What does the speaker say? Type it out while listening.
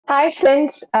Hi,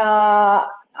 friends.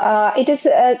 It is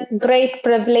a great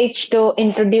privilege to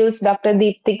introduce Dr.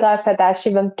 Dheepthika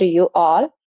Sadasivam to you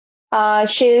all.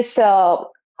 She is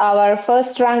our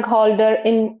first rank holder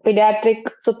in pediatric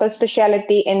super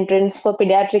specialty entrance for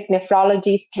pediatric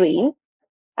nephrology stream.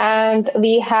 And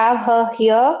we have her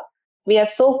here. We are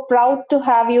so proud to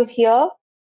have you here.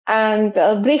 And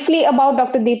briefly about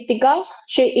Dr. Deepthika,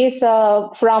 she is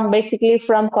basically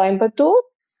from Coimbatore,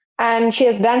 and she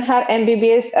has done her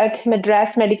MBBS at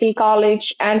Madras Medical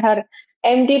College and her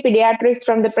MD Pediatrics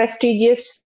from the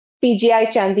prestigious PGI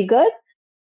Chandigarh.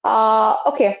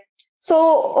 Okay,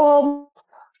 so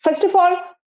first of all,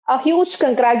 a huge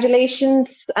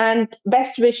congratulations and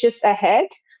best wishes ahead,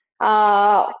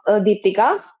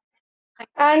 Deeptika.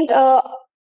 And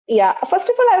yeah, first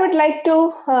of all, I would like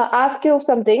to ask you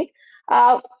something.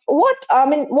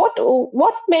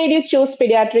 What made you choose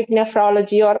pediatric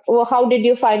nephrology, or how did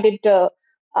you find it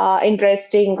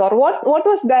interesting, or what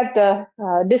was that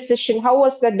decision? How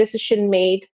was that decision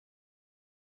made?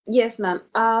 Yes, ma'am.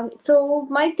 So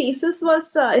my thesis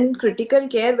was in critical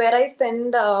care, where I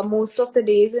spend most of the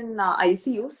days in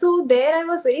ICU. So there, I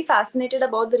was very fascinated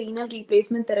about the renal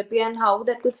replacement therapy and how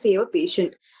that could save a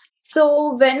patient.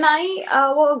 So when I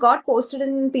got posted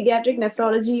in pediatric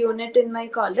nephrology unit in my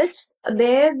college,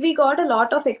 there we got a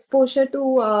lot of exposure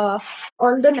to all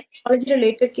the nephrology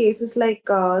related cases like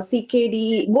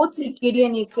CKD, both CKD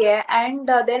and AKI. And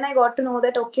then I got to know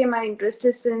that, okay, my interest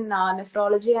is in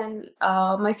nephrology and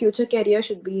my future career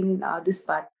should be in this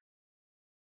part.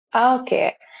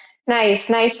 Okay.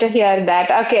 Nice to hear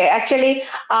that. Okay, actually,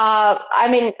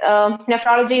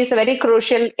 nephrology is very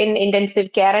crucial in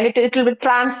intensive care, and it will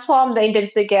transform the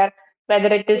intensive care,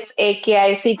 whether it Yes. is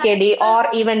AKI, CKD, And, or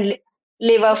even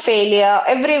liver when failure.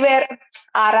 Everywhere,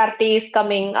 RRT is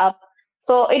coming up.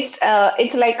 So it's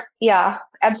like, yeah,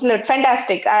 absolute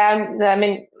fantastic.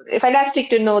 Fantastic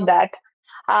to know that.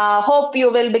 Hope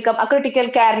you will become a critical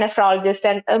care nephrologist,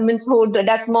 and means who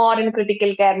does more in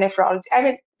critical care nephrology. I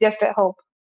mean, just a hope.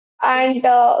 yes. And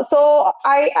so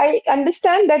I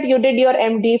understand that you did your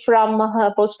MD from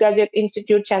Postgraduate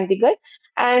Institute Chandigarh.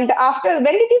 And after,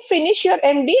 when did you finish your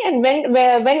MD, and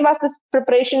when was the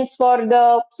preparations for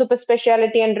the super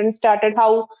specialty entrance started?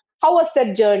 How was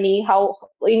that journey? How,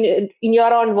 in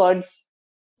your own words?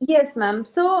 Yes, ma'am.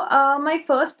 So, my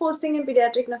first posting in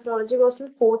pediatric nephrology was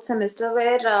in fourth semester,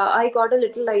 where I got a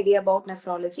little idea about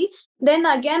nephrology. Then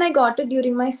again, I got it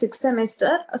during my sixth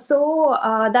semester. So,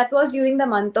 that was during the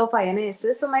month of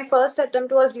INSS. So, my first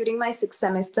attempt was during my sixth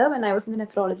semester when I was in the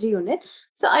nephrology unit.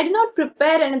 So, I did not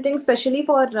prepare anything specially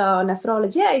for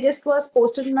nephrology. I just was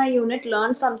posted in my unit,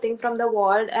 learned something from the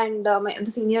ward and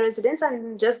the senior residents,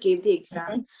 and just gave the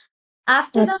exam.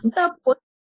 After that,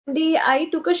 I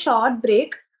took a short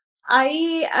break.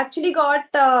 I actually got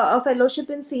a fellowship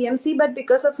in CMC, but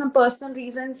because of some personal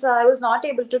reasons, I was not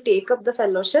able to take up the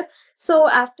fellowship. So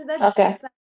after that, this Okay. exam,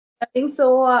 I think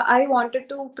so. I wanted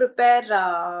to prepare,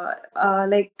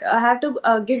 like I have to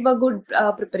give a good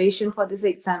preparation for this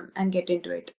exam and get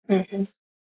into it. Mhm.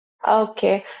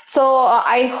 Okay. So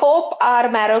I hope our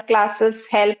Marrow classes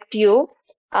helped you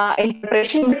in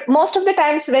preparation. But most of the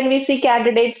times when we see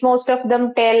candidates, most of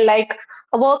them tell like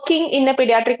working in a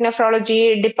pediatric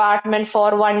nephrology department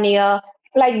for 1 year,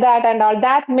 like that and all.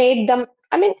 That made them,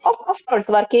 I mean, of course,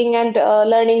 working and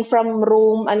learning from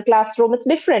room and classroom is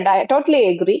different. I totally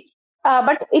agree.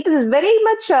 But it is very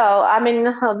much,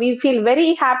 we feel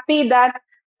very happy that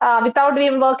without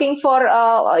even working for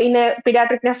in a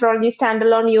pediatric nephrology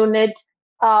standalone unit,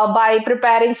 by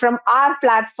preparing from our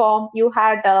platform, you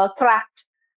had cracked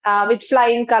with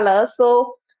flying colors.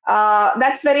 So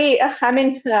that's very,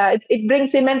 it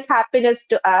brings immense happiness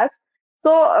to us.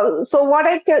 So, so what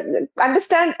I can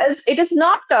understand is it is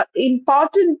not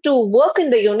important to work in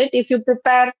the unit if you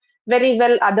prepare very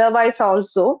well otherwise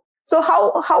also. So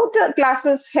how the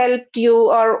classes helped you,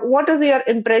 or what is your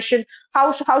impression?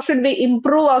 How should we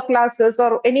improve our classes,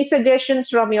 or any suggestions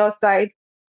from your side?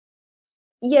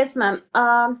 Yes, ma'am.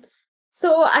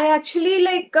 So I actually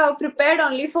like prepared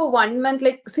only for 1 month.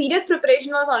 Like serious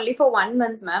preparation was only for 1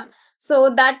 month, ma'am. So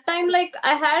that time, like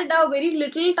I had very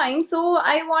little time. So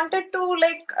I wanted to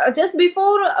like just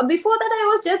before that,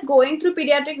 I was just going through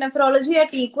pediatric nephrology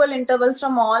at equal intervals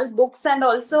from all books and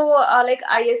also like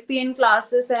ISPN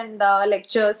classes and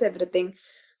lectures, everything.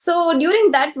 So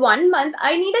during that 1 month,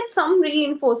 I needed some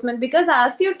reinforcement because,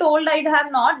 as you told, I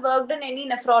have not worked in any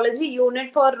nephrology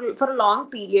unit for a long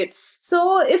period.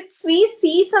 So if we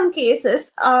see some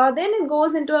cases, then it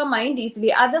goes into our mind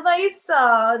easily. Otherwise,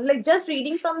 like just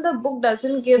reading from the book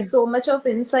doesn't give so much of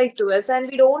insight to us, and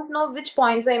we don't know which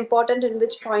points are important and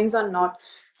which points are not.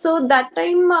 So that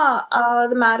time,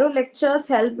 the Marrow lectures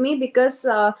helped me because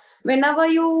whenever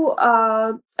you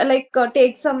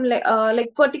take some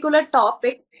like particular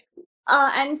topic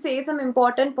and say some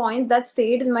important points that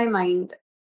stayed in my mind.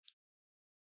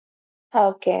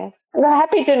 Okay. Well,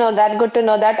 happy to know that. Good to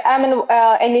know that. I mean,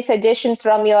 any suggestions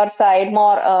from your side,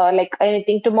 more like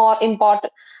anything to more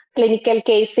important clinical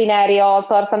case scenarios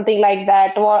or something like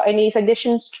that, or any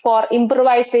suggestions for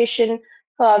improvisation?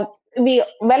 Uh, we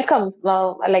welcome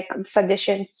like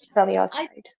suggestions from your I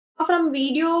side. from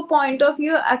video point of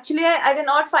view, actually, I did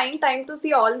not find time to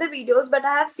see all the videos, but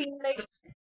I have seen like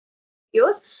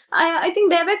videos. I think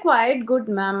they were quite good,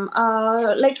 ma'am.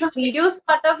 Like from videos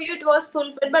part of view, it was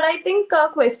fulfilled, but I think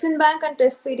question bank and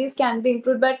test series can be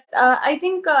improved. But I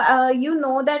think you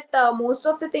know that most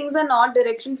of the things are not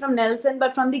direction from Nelson,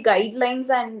 but from the guidelines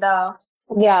and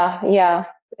Yeah, yeah.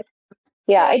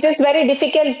 Yeah, so it is very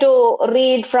difficult to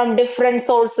read from different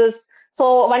sources.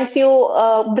 So once you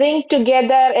bring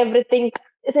together everything,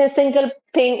 it's a single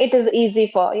thing, it is easy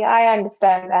for. Yeah, I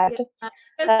understand that. yeah,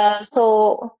 because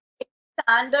So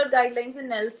standard guidelines in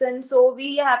Nelson, so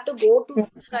we have to go to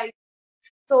these guidelines.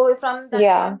 So from that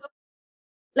yeah, point of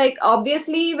like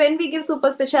obviously when we give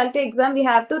super specialty exam we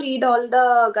have to read all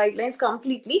the guidelines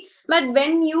completely, but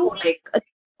when you like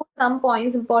some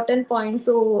points, important points,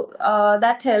 so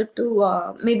that help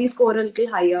to maybe score a little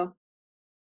higher.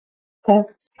 okay.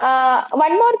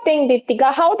 One more thing,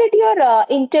 Deepthika, how did your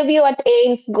interview at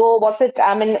AIMS go? Was it,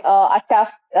 I mean, a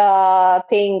tough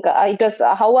thing? It was.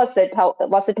 How was it? How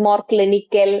was it more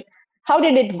clinical? How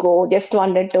did it go? Just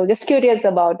wanted to, just curious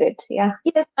about it. Yeah.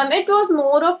 Yes, it was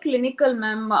more of clinical,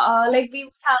 ma'am. Like we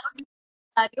would have a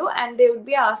scenario and they would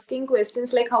be asking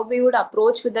questions like how we would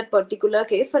approach with that particular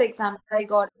case. For example, I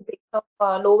got a case of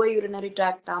lower urinary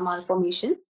tract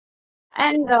malformation,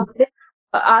 and they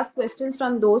ask questions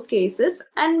from those cases,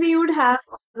 and we would have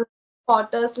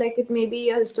spotters like it may be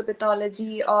a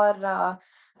histopathology or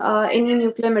any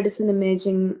nuclear medicine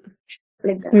imaging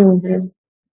like that. Hmm.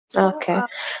 So Okay. it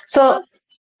So was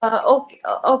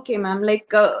okay, ma'am. Like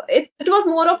it was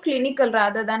more of clinical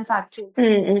rather than factual.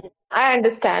 I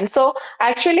understand. So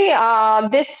actually,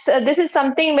 this is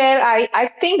something where I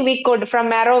think we could from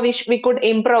Marrow we could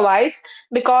improvise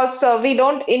because we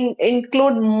don't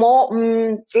include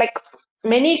more like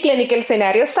many clinical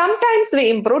scenarios. Sometimes we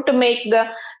improve to make the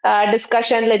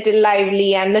discussion little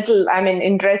lively and little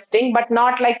interesting, but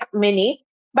not like many.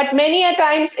 But many a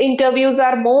times interviews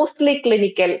are mostly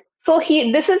clinical. So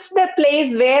this is the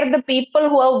place where the people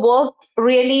who have worked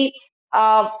really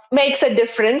makes a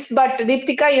difference. But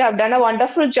Deepthika, you have done a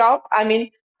wonderful job.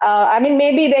 Maybe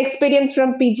the experience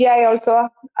from PGI also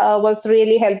was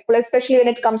really helpful, especially when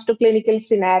it comes to clinical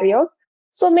scenarios.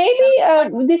 So maybe Yeah.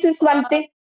 this is one thing.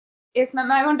 Yes, ma'am.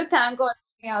 I want to thank all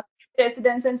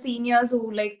residents and seniors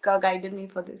who like guided me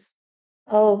for this.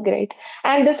 Oh, great.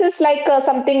 And this is like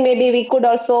something maybe we could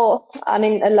also,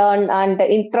 learn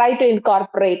and try to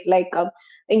incorporate, like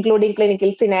including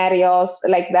clinical scenarios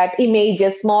like that,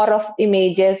 images, more of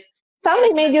images. Some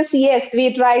Yes, ma'am. images, yes,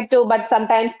 we try to, but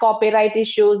sometimes copyright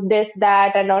issues, this,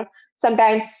 that, and all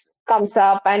sometimes comes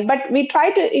up. But we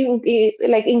try to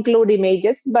like include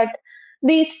images, but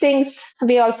these things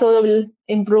we also will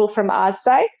improve from our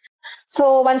side.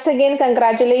 So, once again,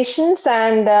 congratulations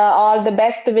and all the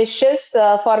best wishes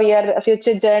for your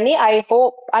future journey. I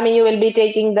hope, you will be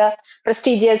taking the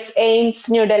prestigious AIMS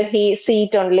New Delhi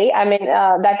seat only.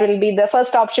 That will be the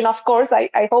first option, of course.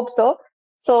 I hope so.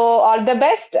 So, all the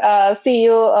best. See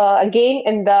you again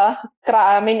in the,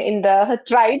 in the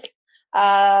tried.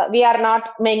 We are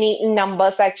not many in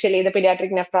numbers, actually, the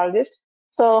pediatric nephrologist.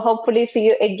 So, Yes. hopefully, see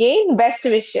you again. Best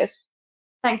wishes.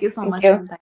 Thank you so Thank much, you. ma'am.